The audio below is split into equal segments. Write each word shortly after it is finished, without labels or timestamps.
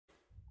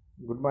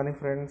Good morning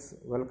friends,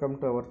 welcome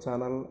to our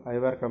channel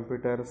ఐవర్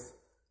computers.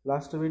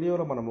 Last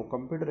వీడియోలో మనము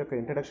computer యొక్క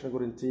introduction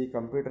గురించి,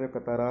 కంప్యూటర్ యొక్క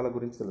తరాల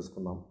గురించి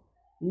తెలుసుకున్నాం.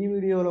 ఈ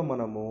వీడియోలో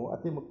మనము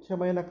అతి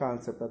ముఖ్యమైన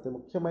కాన్సెప్ట్, అతి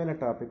ముఖ్యమైన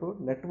టాపిక్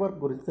నెట్వర్క్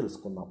గురించి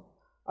తెలుసుకున్నాం.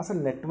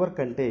 అసలు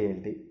నెట్వర్క్ అంటే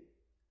ఏంటి,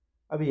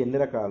 అవి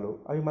ఎన్ని రకాలు,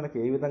 అవి మనకి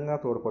ఏ విధంగా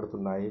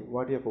తోడ్పడుతున్నాయి,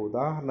 వాటి యొక్క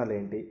ఉదాహరణలు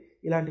ఏంటి,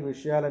 ఇలాంటి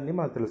విషయాలన్నీ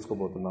మనం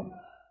తెలుసుకోబోతున్నాం.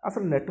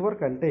 అసలు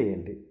నెట్వర్క్ అంటే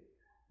ఏంటి?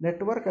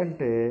 నెట్వర్క్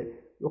అంటే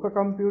ఒక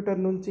కంప్యూటర్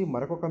నుంచి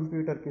మరొక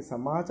కంప్యూటర్కి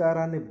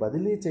సమాచారాన్ని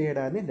బదిలీ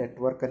చేయడాన్ని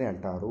నెట్వర్క్ అని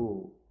అంటారు.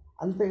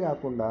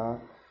 అంతేకాకుండా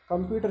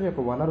కంప్యూటర్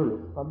యొక్క వనరులు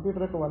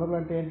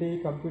అంటే ఏంటి?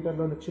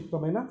 కంప్యూటర్లో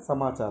నిక్షిప్తమైన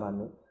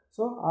సమాచారాన్ని.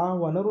 సో ఆ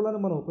వనరులను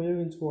మనం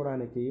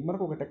ఉపయోగించుకోవడానికి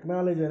మనకు ఒక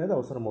టెక్నాలజీ అనేది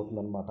అవసరం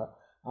అవుతుందన్నమాట.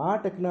 ఆ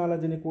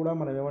టెక్నాలజీని కూడా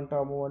మనం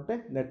ఏమంటాము అంటే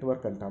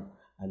నెట్వర్క్ అంటాం.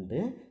 అంటే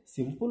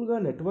సింపుల్గా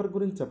నెట్వర్క్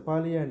గురించి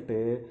చెప్పాలి అంటే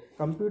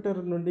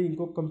కంప్యూటర్ నుండి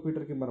ఇంకొక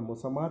కంప్యూటర్కి మనము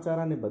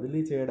సమాచారాన్ని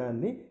బదిలీ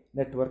చేయడాన్ని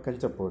నెట్వర్క్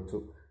అని చెప్పవచ్చు.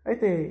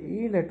 అయితే ఈ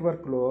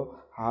నెట్వర్క్లో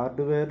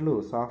హార్డ్వేర్లు,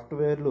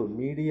 సాఫ్ట్వేర్లు,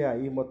 మీడియా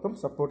ఈ మొత్తం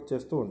సపోర్ట్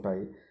చేస్తూ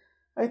ఉంటాయి.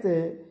 అయితే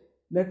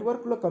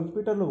నెట్వర్క్లో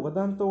కంప్యూటర్లు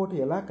ఒకదానితో ఒకటి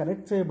ఎలా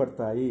కనెక్ట్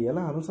చేయబడతాయి,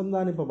 ఎలా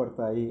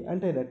అనుసంధానింపబడతాయి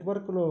అంటే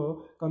నెట్వర్క్లో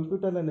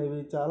కంప్యూటర్లు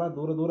అనేవి చాలా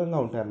దూరంగా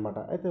ఉంటాయి అన్నమాట.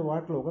 అయితే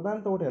వాటిలో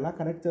ఒకదానితో ఒకటి ఎలా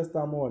కనెక్ట్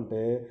చేస్తాము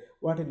అంటే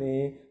వాటిని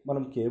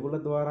మనం కేబుల్ల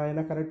ద్వారా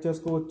అయినా కనెక్ట్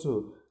చేసుకోవచ్చు,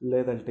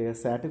 లేదంటే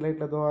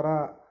శాటిలైట్ల ద్వారా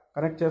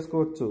కనెక్ట్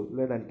చేసుకోవచ్చు,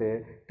 లేదంటే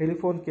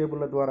టెలిఫోన్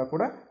కేబుల్ల ద్వారా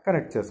కూడా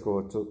కనెక్ట్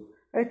చేసుకోవచ్చు.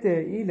 అయితే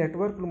ఈ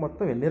నెట్వర్క్లు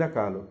మొత్తం ఎన్ని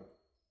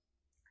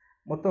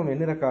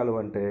రకాలు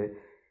అంటే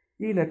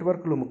ఈ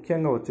నెట్వర్క్లు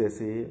ముఖ్యంగా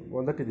వచ్చేసి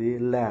మొదటిది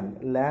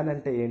ల్యాన్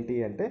అంటే ఏంటి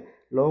అంటే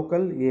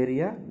లోకల్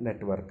ఏరియా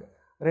నెట్వర్క్.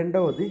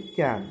 రెండవది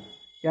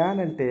క్యాన్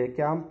అంటే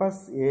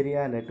క్యాంపస్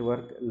ఏరియా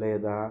నెట్వర్క్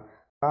లేదా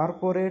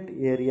కార్పొరేట్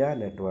ఏరియా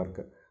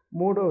నెట్వర్క్.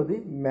 మూడవది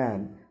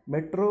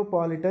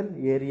మెట్రోపాలిటన్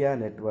ఏరియా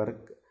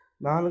నెట్వర్క్.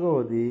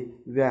 నాలుగవది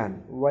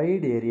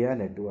వైడ్ ఏరియా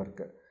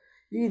నెట్వర్క్.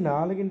 ఈ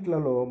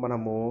నాలుగింట్లలో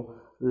మనము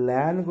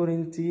ల్యాన్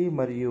గురించి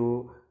మరియు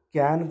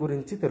క్యాన్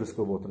గురించి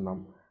తెలుసుకోబోతున్నాం.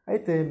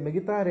 అయితే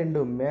మిగతా రెండు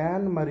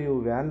మ్యాన్ మరియు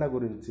వ్యాన్ల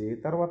గురించి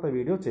తర్వాత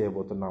వీడియో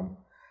చేయబోతున్నాం.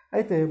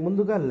 అయితే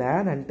ముందుగా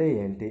ల్యాన్ అంటే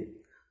ఏంటి?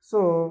 సో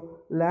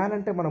ల్యాన్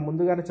అంటే మనం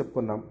ముందుగానే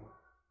చెప్పుకున్నాం,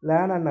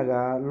 ల్యాన్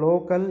అనగా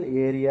లోకల్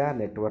ఏరియా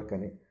నెట్వర్క్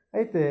అని.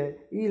 అయితే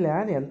ఈ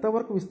ల్యాన్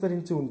ఎంతవరకు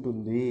విస్తరించి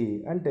ఉంటుంది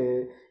అంటే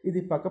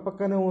ఇది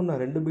పక్కపక్కనే ఉన్న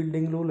 2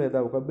 బిల్డింగ్లు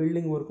లేదా ఒక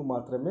బిల్డింగ్ వరకు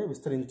మాత్రమే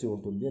విస్తరించి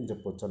ఉంటుంది అని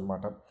చెప్పొచ్చు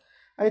అనమాట.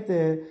 అయితే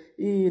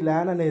ఈ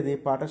ల్యాన్ అనేది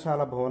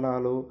పాఠశాల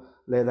భవనాలు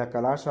లేదా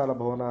కళాశాల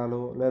భవనాలు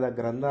లేదా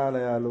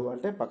గ్రంథాలయాలు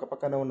అంటే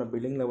పక్కపక్కనే ఉన్న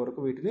బిల్డింగ్ల వరకు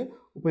వీటిని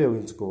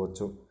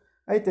ఉపయోగించుకోవచ్చు.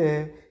 అయితే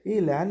ఈ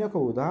ల్యాన్ యొక్క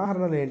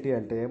ఉదాహరణలు ఏంటి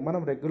అంటే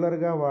మనం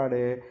రెగ్యులర్గా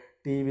వాడే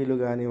టీవీలు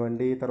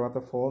కానివ్వండి, తర్వాత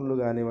ఫోన్లు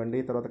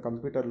కానివ్వండి, తర్వాత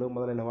కంప్యూటర్లు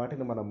మొదలైన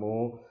వాటిని మనము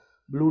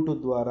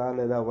బ్లూటూత్ ద్వారా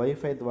లేదా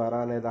వైఫై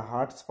ద్వారా లేదా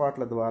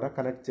హాట్స్పాట్ల ద్వారా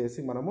కనెక్ట్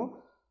చేసి మనము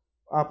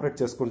ఆపరేట్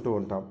చేసుకుంటూ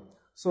ఉంటాం.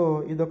 సో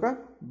ఇదొక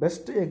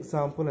బెస్ట్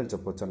ఎగ్జాంపుల్ అని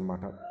చెప్పొచ్చు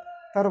అనమాట.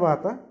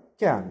 తర్వాత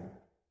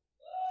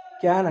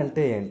క్యాన్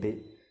అంటే ఏంటి?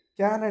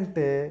 క్యాన్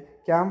అంటే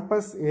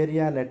క్యాంపస్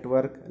ఏరియా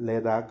నెట్వర్క్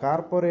లేదా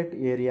కార్పొరేట్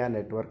ఏరియా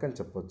నెట్వర్క్ అని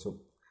చెప్పొచ్చు.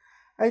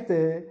 అయితే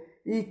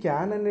ఈ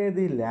క్యాన్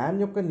అనేది ల్యాన్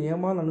యొక్క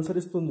నియమాలు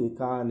అనుసరిస్తుంది,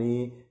 కానీ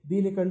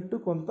దీనికంటూ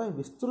కొంత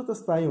విస్తృత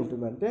స్థాయి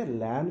ఉంటుంది. అంటే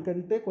ల్యాన్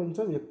కంటే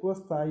కొంచెం ఎక్కువ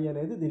స్థాయి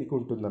అనేది దీనికి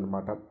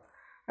ఉంటుందన్నమాట.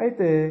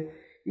 అయితే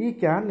ఈ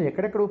క్యాన్ని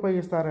ఎక్కడెక్కడ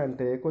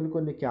ఉపయోగిస్తారంటే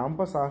కొన్ని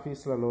క్యాంపస్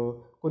ఆఫీసులలో,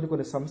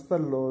 కొన్ని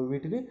సంస్థల్లో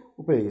వీటిని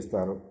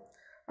ఉపయోగిస్తారు.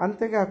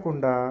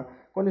 అంతేకాకుండా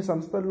కొన్ని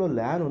సంస్థల్లో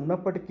ల్యాన్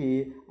ఉన్నప్పటికీ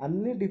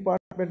అన్ని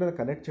డిపార్ట్మెంట్లను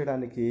కనెక్ట్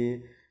చేయడానికి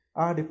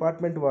ఆ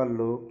డిపార్ట్మెంట్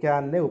వాళ్ళు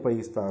క్యాన్నే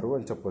ఉపయోగిస్తారు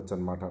అని చెప్పొచ్చు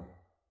అనమాట.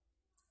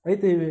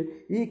 అయితే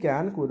ఈ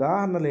క్యాన్కు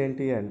ఉదాహరణలు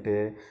ఏంటి అంటే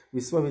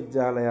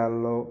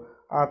విశ్వవిద్యాలయాల్లో,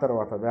 ఆ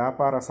తర్వాత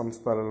వ్యాపార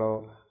సంస్థలలో,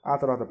 ఆ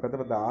తర్వాత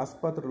పెద్ద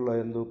ఆసుపత్రుల్లో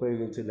ఎందుకు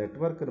ఉపయోగించే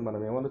నెట్వర్క్ని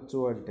మనం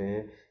ఏమనొచ్చు అంటే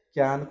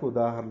క్యాన్కు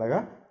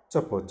ఉదాహరణగా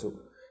చెప్పొచ్చు.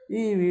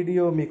 ఈ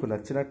వీడియో మీకు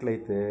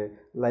నచ్చినట్లయితే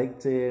లైక్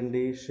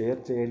చేయండి, షేర్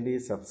చేయండి,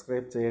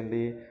 సబ్స్క్రైబ్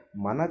చేయండి.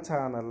 మన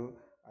ఛానల్